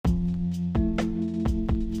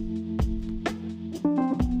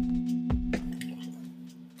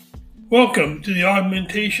Welcome to the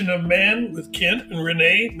Augmentation of Man with Kent and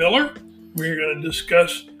Renee Miller. We're going to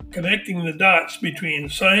discuss connecting the dots between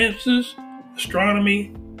sciences,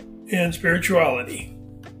 astronomy, and spirituality.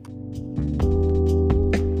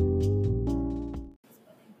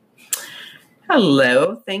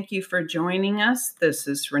 Hello, thank you for joining us. This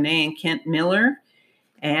is Renee and Kent Miller,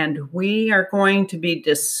 and we are going to be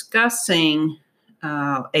discussing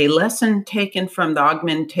a lesson taken from the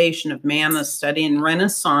Augmentation of Man, the Study in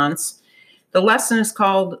Renaissance. The lesson is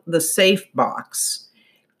called The Safe Box,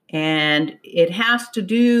 and it has to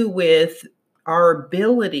do with our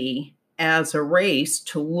ability as a race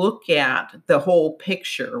to look at the whole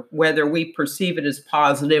picture, whether we perceive it as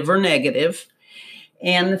positive or negative,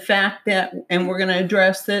 and the fact that, and we're going to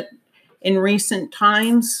address that in recent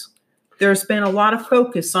times, there's been a lot of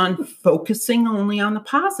focus on focusing only on the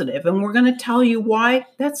positive, and we're going to tell you why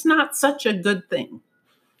that's not such a good thing.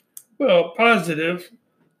 Well, positive.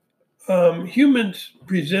 Humans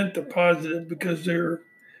present the positive because they're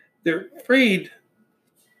afraid,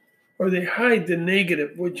 or they hide the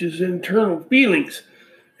negative, which is internal feelings.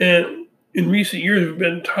 And in recent years, we've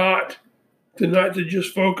been taught not to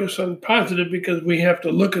just focus on positive because we have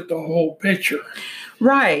to look at the whole picture.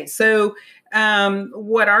 Right. So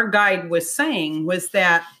what our guide was saying was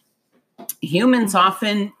that humans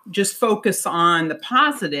often just focus on the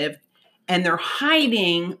positive, and they're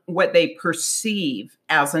hiding what they perceive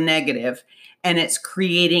as a negative, and it's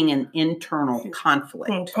creating an internal conflict.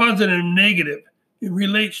 Well, positive and negative, it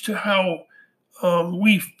relates to how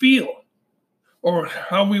we feel or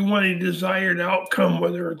how we want a desired outcome,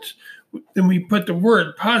 whether it's, then we put the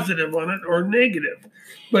word positive on it or negative,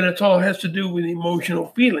 but it all has to do with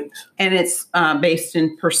emotional feelings. And it's based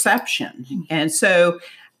in perception. And so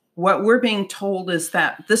what we're being told is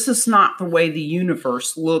that this is not the way the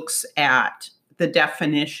universe looks at the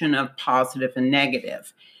definition of positive and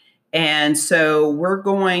negative. And so we're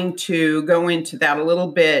going to go into that a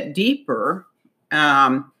little bit deeper,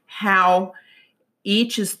 how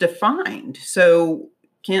each is defined. So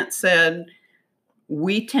Kent said,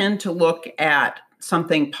 we tend to look at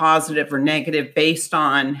something positive or negative based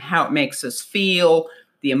on how it makes us feel,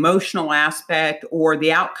 the emotional aspect, or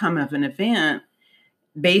the outcome of an event,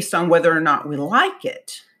 based on whether or not we like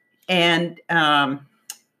it. And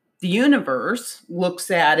the universe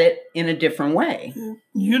looks at it in a different way. The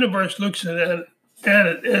universe looks at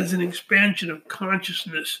it as an expansion of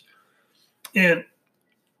consciousness. And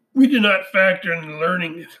we do not factor in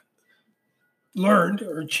learning learned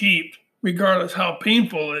or achieved, regardless how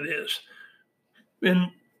painful it is.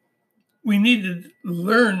 And we need to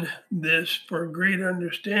learn this for a greater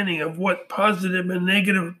understanding of what positive and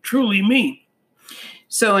negative truly mean.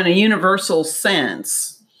 So in a universal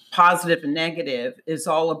sense, positive and negative is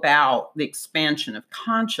all about the expansion of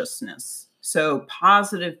consciousness. So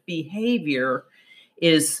positive behavior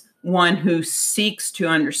is one who seeks to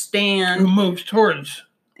understand, who moves toward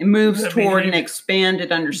an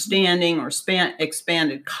expanded understanding or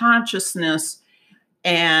expanded consciousness,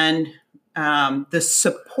 and the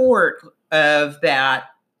support of that,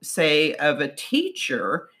 say, of a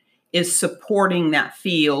teacher is supporting that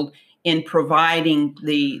field in providing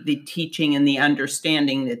the teaching and the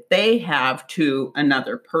understanding that they have to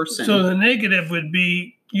another person. So the negative would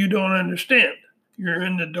be you don't understand. You're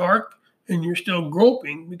in the dark and you're still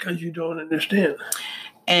groping because you don't understand.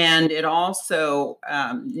 And it also,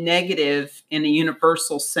 negative in a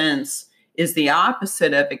universal sense, is the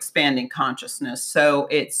opposite of expanding consciousness. So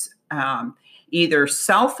it's either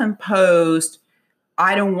self-imposed,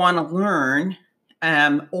 I don't want to learn,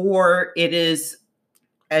 or it is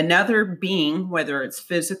another being, whether it's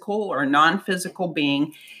physical or non-physical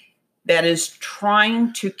being, that is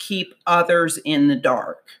trying to keep others in the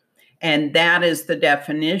dark. And that is the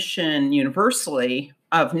definition universally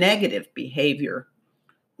of negative behavior.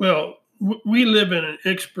 Well, we live in an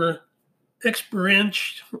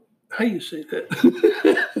experiential, how you say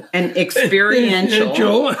that? An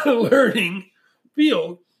experiential learning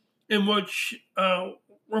field in which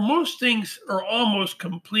where most things are almost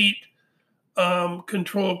complete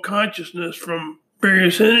control of consciousness from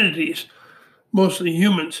various entities, mostly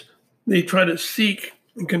humans. They try to seek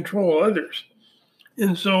and control others.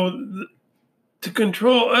 And so to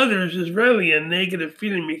control others is really a negative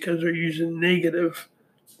feeling because they're using negative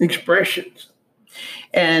expressions.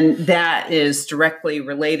 And that is directly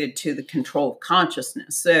related to the control of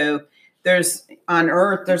consciousness. So there's on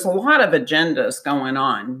Earth, there's a lot of agendas going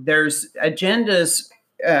on. There's agendas,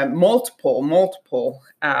 multiple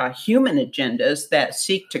human agendas that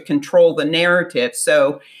seek to control the narrative.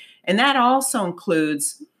 So, and that also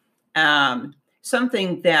includes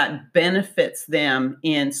something that benefits them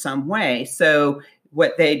in some way. So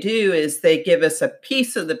what they do is they give us a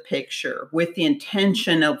piece of the picture with the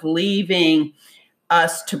intention of leaving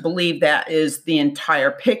us to believe that is the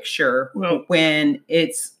entire picture, when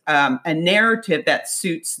it's a narrative that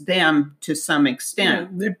suits them to some extent.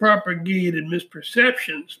 Yeah, they propagated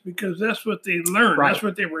misperceptions because that's what they learned. Right. That's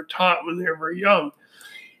what they were taught when they were young.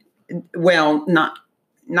 Well, not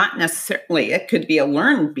necessarily. It could be a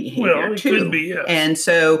learned behavior too. Could be, yes. And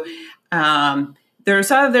so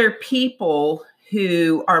there's other people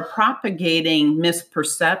who are propagating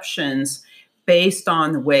misperceptions based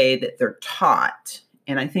on the way that they're taught.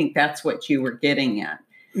 And I think that's what you were getting at.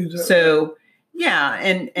 Exactly. So, yeah.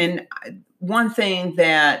 And one thing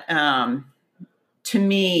that, to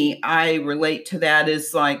me, I relate to that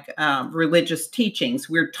is like religious teachings.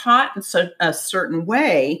 We're taught in a certain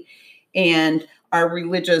way, and our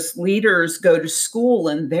religious leaders go to school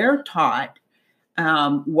and they're taught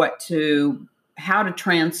how to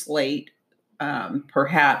translate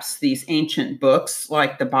perhaps these ancient books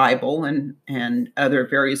like the Bible and other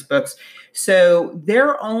various books. So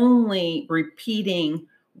they're only repeating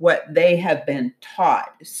what they have been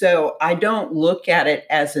taught. So I don't look at it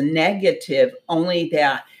as a negative, only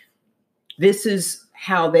that this is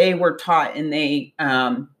how they were taught, and they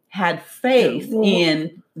had faith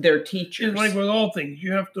in their teachers. It's like with all things,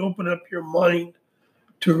 you have to open up your mind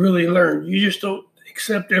to really learn. You just don't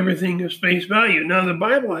accept everything as face value. Now, the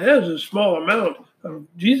Bible has a small amount of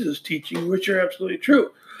Jesus' teaching, which are absolutely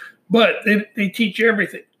true, but they teach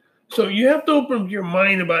everything. So you have to open up your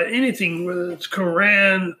mind about anything, whether it's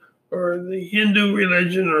Quran or the Hindu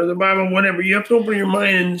religion or the Bible, whatever. You have to open your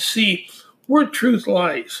mind and see where truth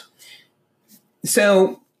lies.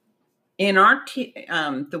 So in our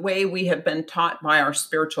the way we have been taught by our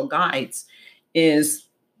spiritual guides is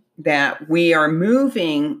that we are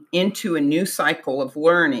moving into a new cycle of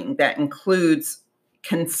learning that includes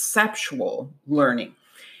conceptual learning.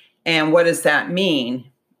 And what does that mean?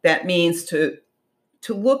 That means to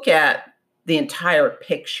look at the entire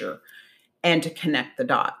picture and to connect the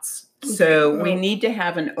dots. So we need to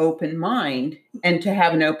have an open mind, and to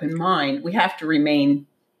have an open mind, we have to remain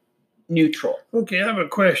neutral. Okay, I have a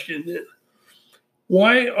question then.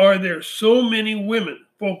 Why are there so many women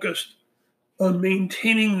focused on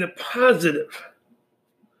maintaining the positive?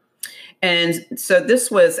 And so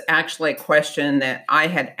this was actually a question that I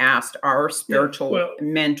had asked our spiritual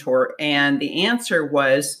mentor, and the answer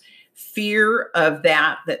was fear of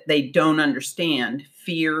that they don't understand,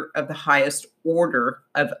 fear of the highest order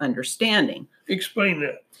of understanding. Explain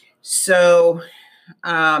that. So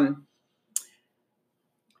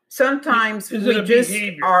sometimes we just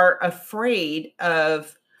are afraid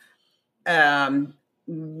of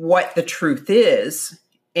what the truth is.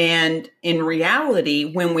 And in reality,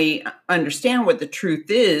 when we understand what the truth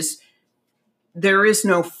is, there is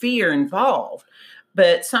no fear involved.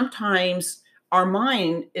 But sometimes our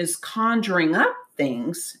mind is conjuring up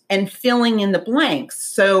things and filling in the blanks.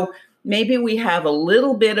 So maybe we have a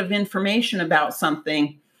little bit of information about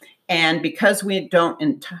something, and because we don't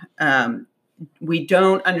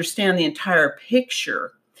understand the entire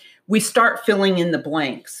picture, we start filling in the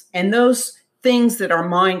blanks. And those things that our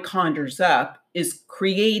mind conjures up is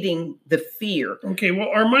creating the fear. Okay, well,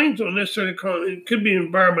 our minds don't necessarily it could be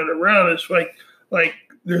environment around us, like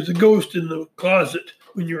there's a ghost in the closet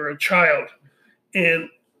when you were a child, and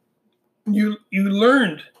you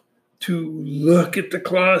learned to look at the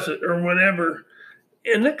closet or whatever,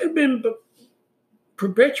 and that could have been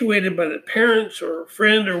perpetuated by the parents or a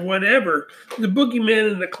friend or whatever. The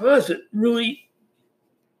boogeyman in the closet really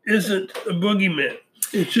isn't a boogeyman.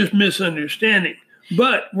 It's just misunderstanding.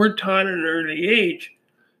 But we're taught at an early age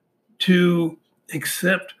to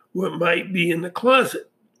accept what might be in the closet.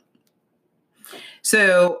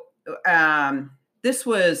 So this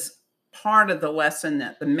was part of the lesson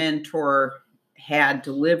that the mentor had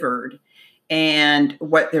delivered. And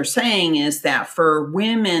what they're saying is that for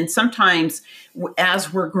women, sometimes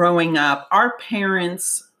as we're growing up, our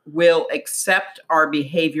parents will accept our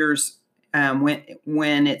behaviors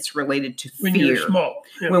when it's related to fear. When you're small.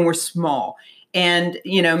 Yeah. When we're small. And,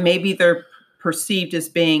 maybe they're perceived as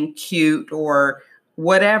being cute or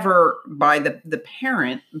whatever by the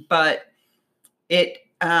parent, but it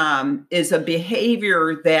is a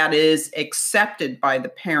behavior that is accepted by the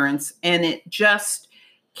parents, and it just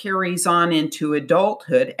carries on into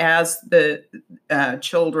adulthood as the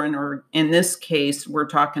children, or in this case, we're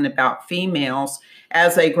talking about females,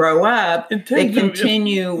 as they grow up, they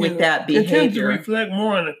continue with that behavior. It tends to reflect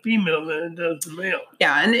more on a female than it does the male.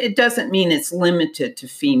 Yeah, and it doesn't mean it's limited to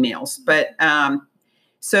females, but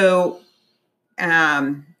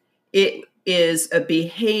it is a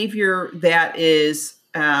behavior that is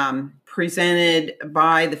presented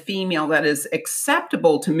by the female that is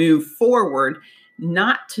acceptable to move forward,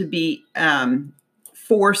 not to be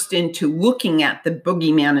forced into looking at the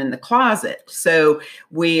boogeyman in the closet. So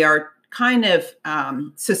we are kind of,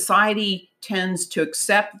 society tends to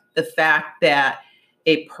accept the fact that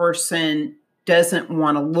a person doesn't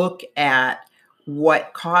want to look at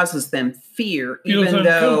what causes them fear, even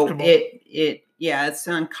though it's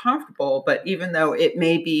uncomfortable, but even though it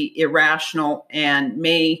may be irrational and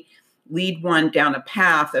may lead one down a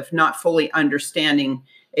path of not fully understanding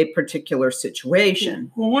a particular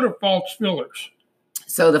situation. Well, what are false fillers?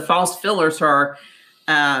 So the false fillers are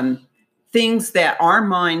things that our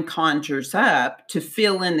mind conjures up to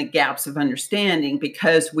fill in the gaps of understanding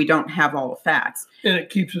because we don't have all the facts. And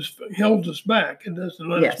it holds us back. It doesn't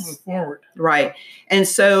let us move forward. Right. And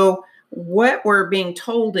so what we're being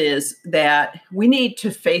told is that we need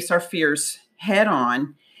to face our fears head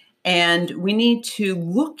on, and we need to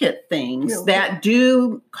look at things that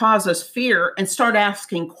do cause us fear and start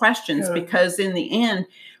asking questions, because in the end,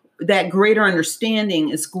 that greater understanding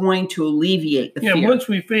is going to alleviate the fear. Yeah, once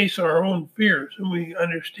we face our own fears and we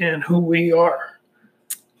understand who we are.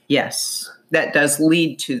 Yes, that does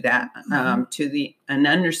lead to that, to an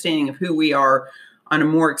understanding of who we are on a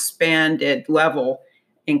more expanded level,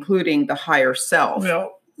 including the higher self.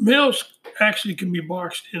 Well, males actually can be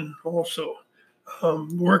boxed in also.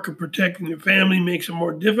 Work of protecting the family makes it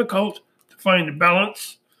more difficult to find a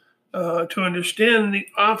balance, to understand the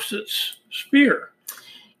opposite's fear.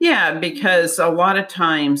 Yeah, because a lot of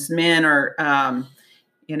times men are,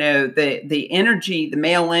 the energy, the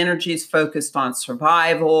male energy is focused on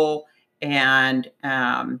survival and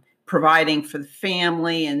providing for the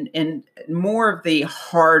family and more of the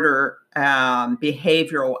harder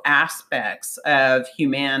behavioral aspects of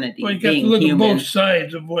humanity. Well, you got to look at both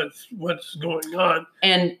sides of what's going on.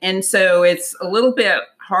 And so it's a little bit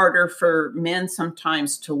harder for men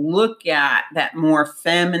sometimes to look at that more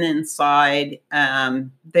feminine side,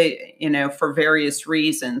 for various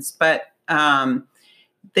reasons, but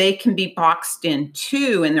they can be boxed in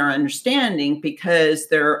too in their understanding because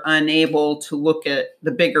they're unable to look at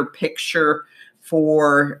the bigger picture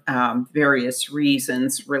for various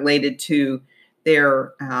reasons related to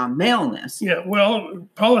their maleness. Yeah, well,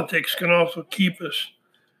 politics can also keep us,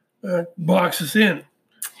 box us in.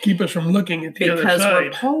 Keep us from looking at the other side. Because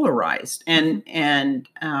we're polarized. And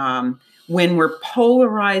when we're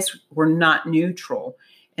polarized, we're not neutral.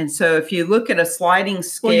 And so if you look at a sliding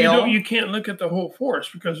scale... Well, you can't look at the whole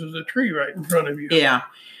forest because there's a tree right in front of you. Yeah.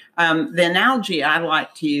 The analogy I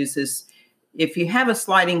like to use is if you have a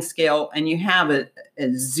sliding scale and you have a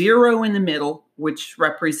 0 in the middle, which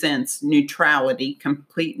represents neutrality,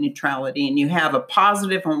 complete neutrality, and you have a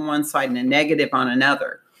positive on one side and a negative on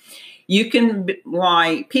another,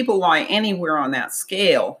 people lie anywhere on that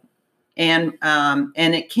scale, and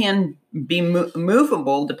it can be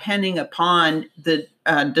movable depending upon the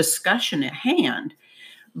discussion at hand.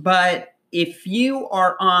 But if you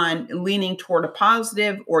are leaning toward a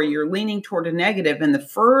positive or you're leaning toward a negative, and the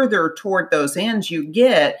further toward those ends you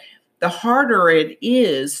get, the harder it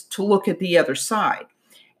is to look at the other side.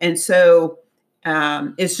 And so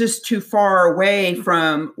it's just too far away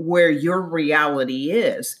from where your reality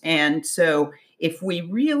is. And so if we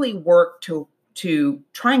really work to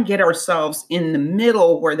try and get ourselves in the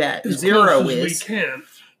middle where that as 0 close as is. we can.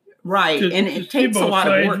 Right. And it takes a lot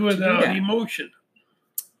of work without to do that. Emotion.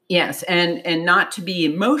 Yes. And not to be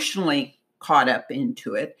emotionally caught up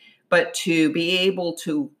into it, but to be able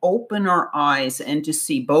to open our eyes and to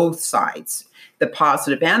see both sides, the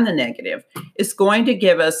positive and the negative, is going to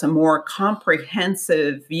give us a more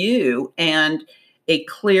comprehensive view and a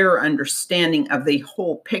clear understanding of the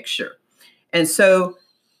whole picture. And so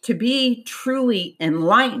to be truly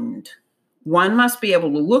enlightened, one must be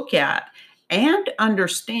able to look at and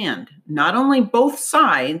understand not only both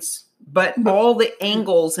sides, but all the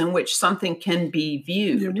angles in which something can be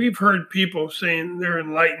viewed. Yeah, we've heard people saying they're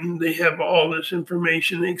enlightened, they have all this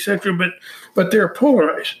information, etc., but they're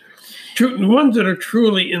polarized. The ones that are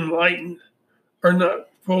truly enlightened are not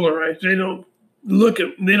polarized. They don't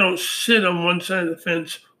sit on one side of the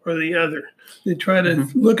fence or the other. They try to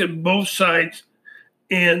look at both sides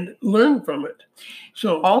and learn from it.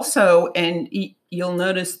 So also, and you'll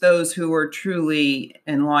notice those who are truly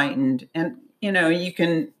enlightened, and you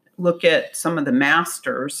can look at some of the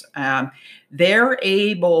masters, they're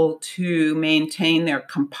able to maintain their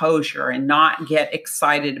composure and not get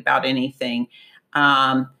excited about anything.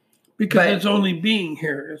 Because it's only being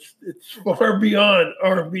here. It's far beyond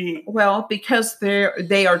our being. Well, because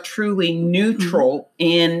they are truly neutral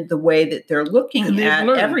in the way that they're looking at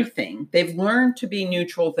everything. They've learned to be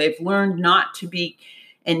neutral. They've learned not to be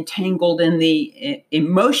entangled in the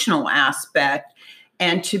emotional aspect,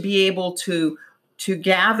 and to be able to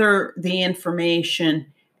gather the information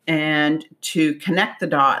and to connect the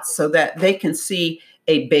dots so that they can see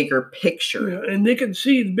a bigger picture. Yeah, and they can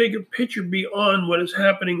see the bigger picture beyond what is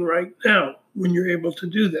happening right now when you're able to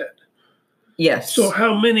do that. Yes. So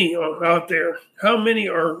how many are out there? How many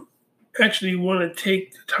are actually want to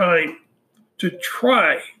take the time to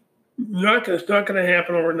try? It's not going to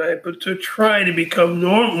happen overnight, but to try to become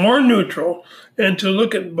more neutral and to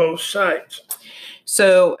look at both sides.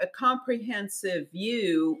 So a comprehensive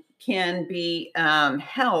view can be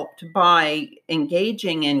helped by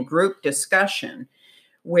engaging in group discussion,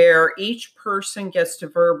 where each person gets to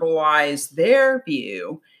verbalize their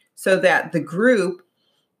view so that the group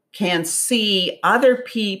can see other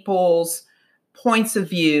people's points of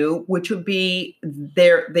view, which would be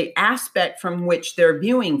the aspect from which they're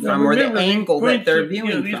viewing from, or the angle that they're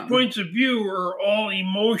viewing these from. These points of view are all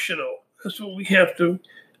emotional. That's what we have to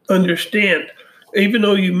understand. Even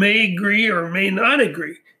though you may agree or may not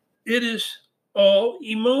agree, it is all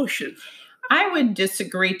emotion. I would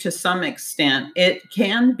disagree to some extent. It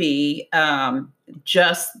can be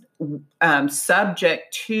just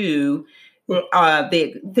subject to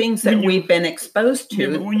the things that we've been exposed to.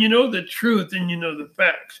 Yeah, but when you know the truth, then you know the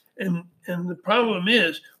facts. And the problem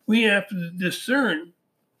is we have to discern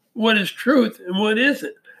what is truth and what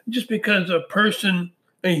isn't. Just because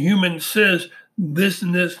a human says this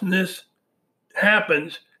and this and this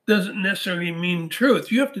happens doesn't necessarily mean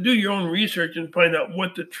truth. You have to do your own research and find out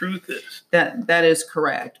what the truth is. That is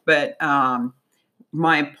correct. But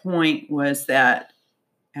my point was that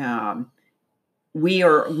we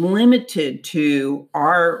are limited to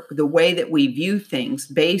the way that we view things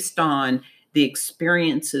based on the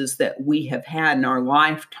experiences that we have had in our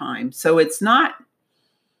lifetime. So it's not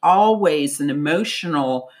always an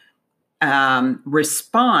emotional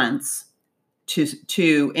response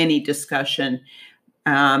to any discussion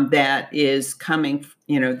that is coming,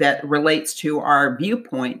 that relates to our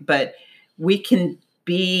viewpoint, but we can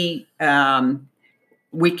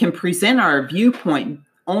present our viewpoint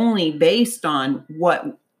only based on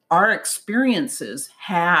what our experiences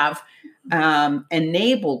have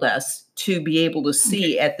enabled us to be able to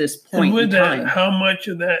see at this point in time. That, how much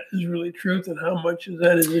of that is really truth and how much of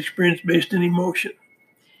that is experience based in emotion?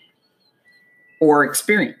 Or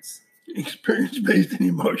experience. Experience based in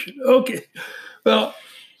emotion. Okay. Well,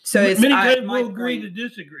 so many times we'll agree to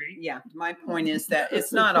disagree. Yeah. My point is that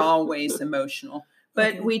it's not always emotional,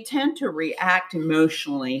 but we tend to react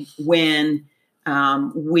emotionally when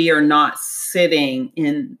we are not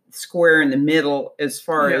sitting square in the middle as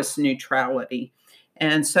far as neutrality.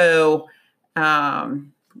 And so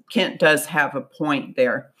Kent does have a point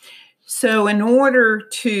there. So in order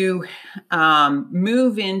to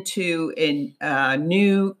move into a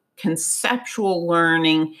new conceptual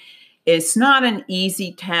learning, it's not an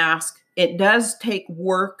easy task. It does take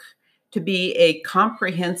work to be a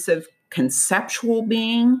comprehensive conceptual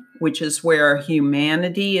being, which is where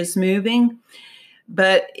humanity is moving.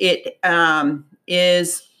 But it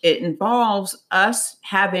involves us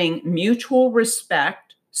having mutual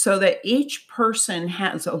respect so that each person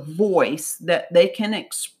has a voice that they can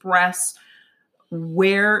express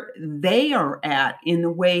where they are at in the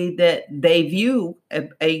way that they view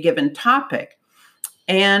a given topic,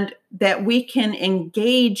 and that we can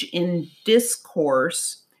engage in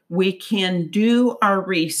discourse. We can do our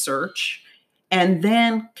research and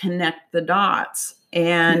then connect the dots.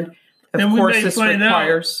 And of course, this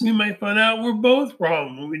requires... We might find out we're both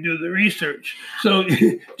wrong when we do the research. So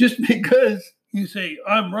just because you say,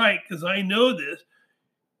 I'm right because I know this,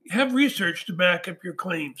 have research to back up your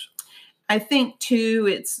claims. I think, too,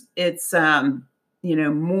 it's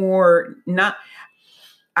more not...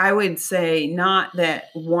 I would say not that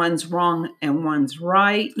one's wrong and one's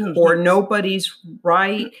right, or nobody's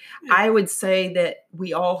right. I would say that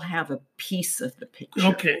we all have a piece of the picture.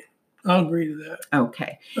 Okay. I'll agree to that.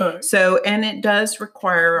 Okay. All right. So, and it does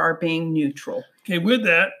require our being neutral. Okay. With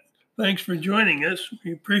that, thanks for joining us.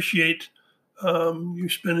 We appreciate you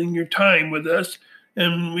spending your time with us.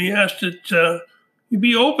 And we ask that you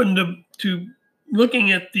be open to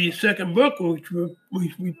looking at the second book, which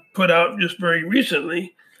we put out just very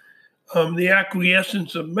recently, The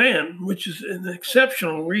Acquiescence of Man, which is an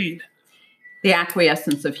exceptional read. The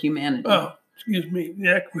Acquiescence of Humanity. Oh, excuse me. The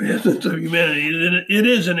Acquiescence of Humanity. It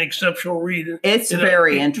is an exceptional read. It's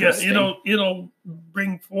very interesting. Yeah, it'll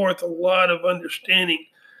bring forth a lot of understanding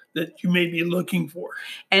that you may be looking for.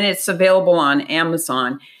 And it's available on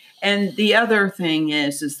Amazon. And the other thing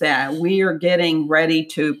is that we are getting ready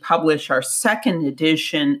to publish our second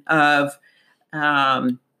edition of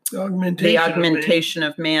The Augmentation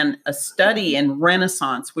of Man, a study in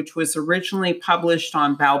Renaissance, which was originally published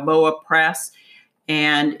on Balboa Press,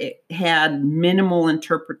 and it had minimal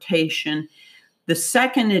interpretation. The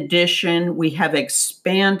second edition, we have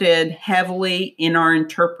expanded heavily in our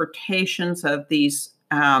interpretations of these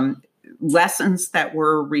lessons that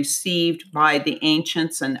were received by the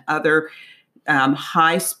ancients and other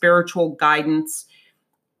high spiritual guidance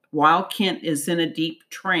while Kent is in a deep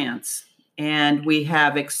trance. And we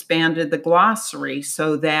have expanded the glossary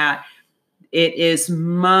so that it is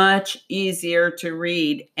much easier to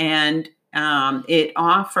read, and it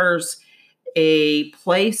offers a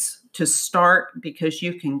place to start because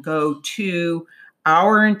you can go to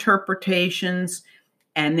our interpretations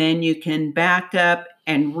and then you can back up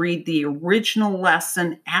and read the original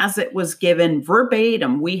lesson as it was given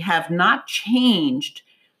verbatim. We have not changed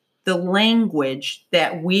the language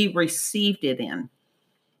that we received it in.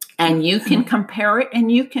 And you can compare it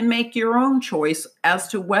and you can make your own choice as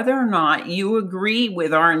to whether or not you agree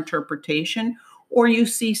with our interpretation or you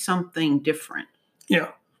see something different. Yeah.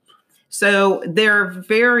 So they're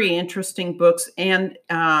very interesting books. And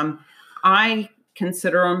we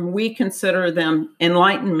consider them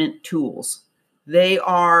enlightenment tools. They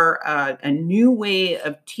are a new way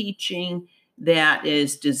of teaching that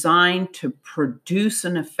is designed to produce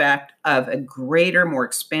an effect of a greater, more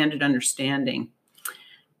expanded understanding.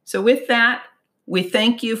 So with that, we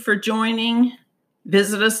thank you for joining.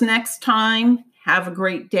 Visit us next time. Have a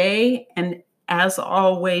great day. And as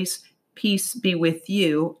always, peace be with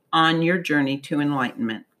you on your journey to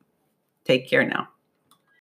enlightenment. Take care now.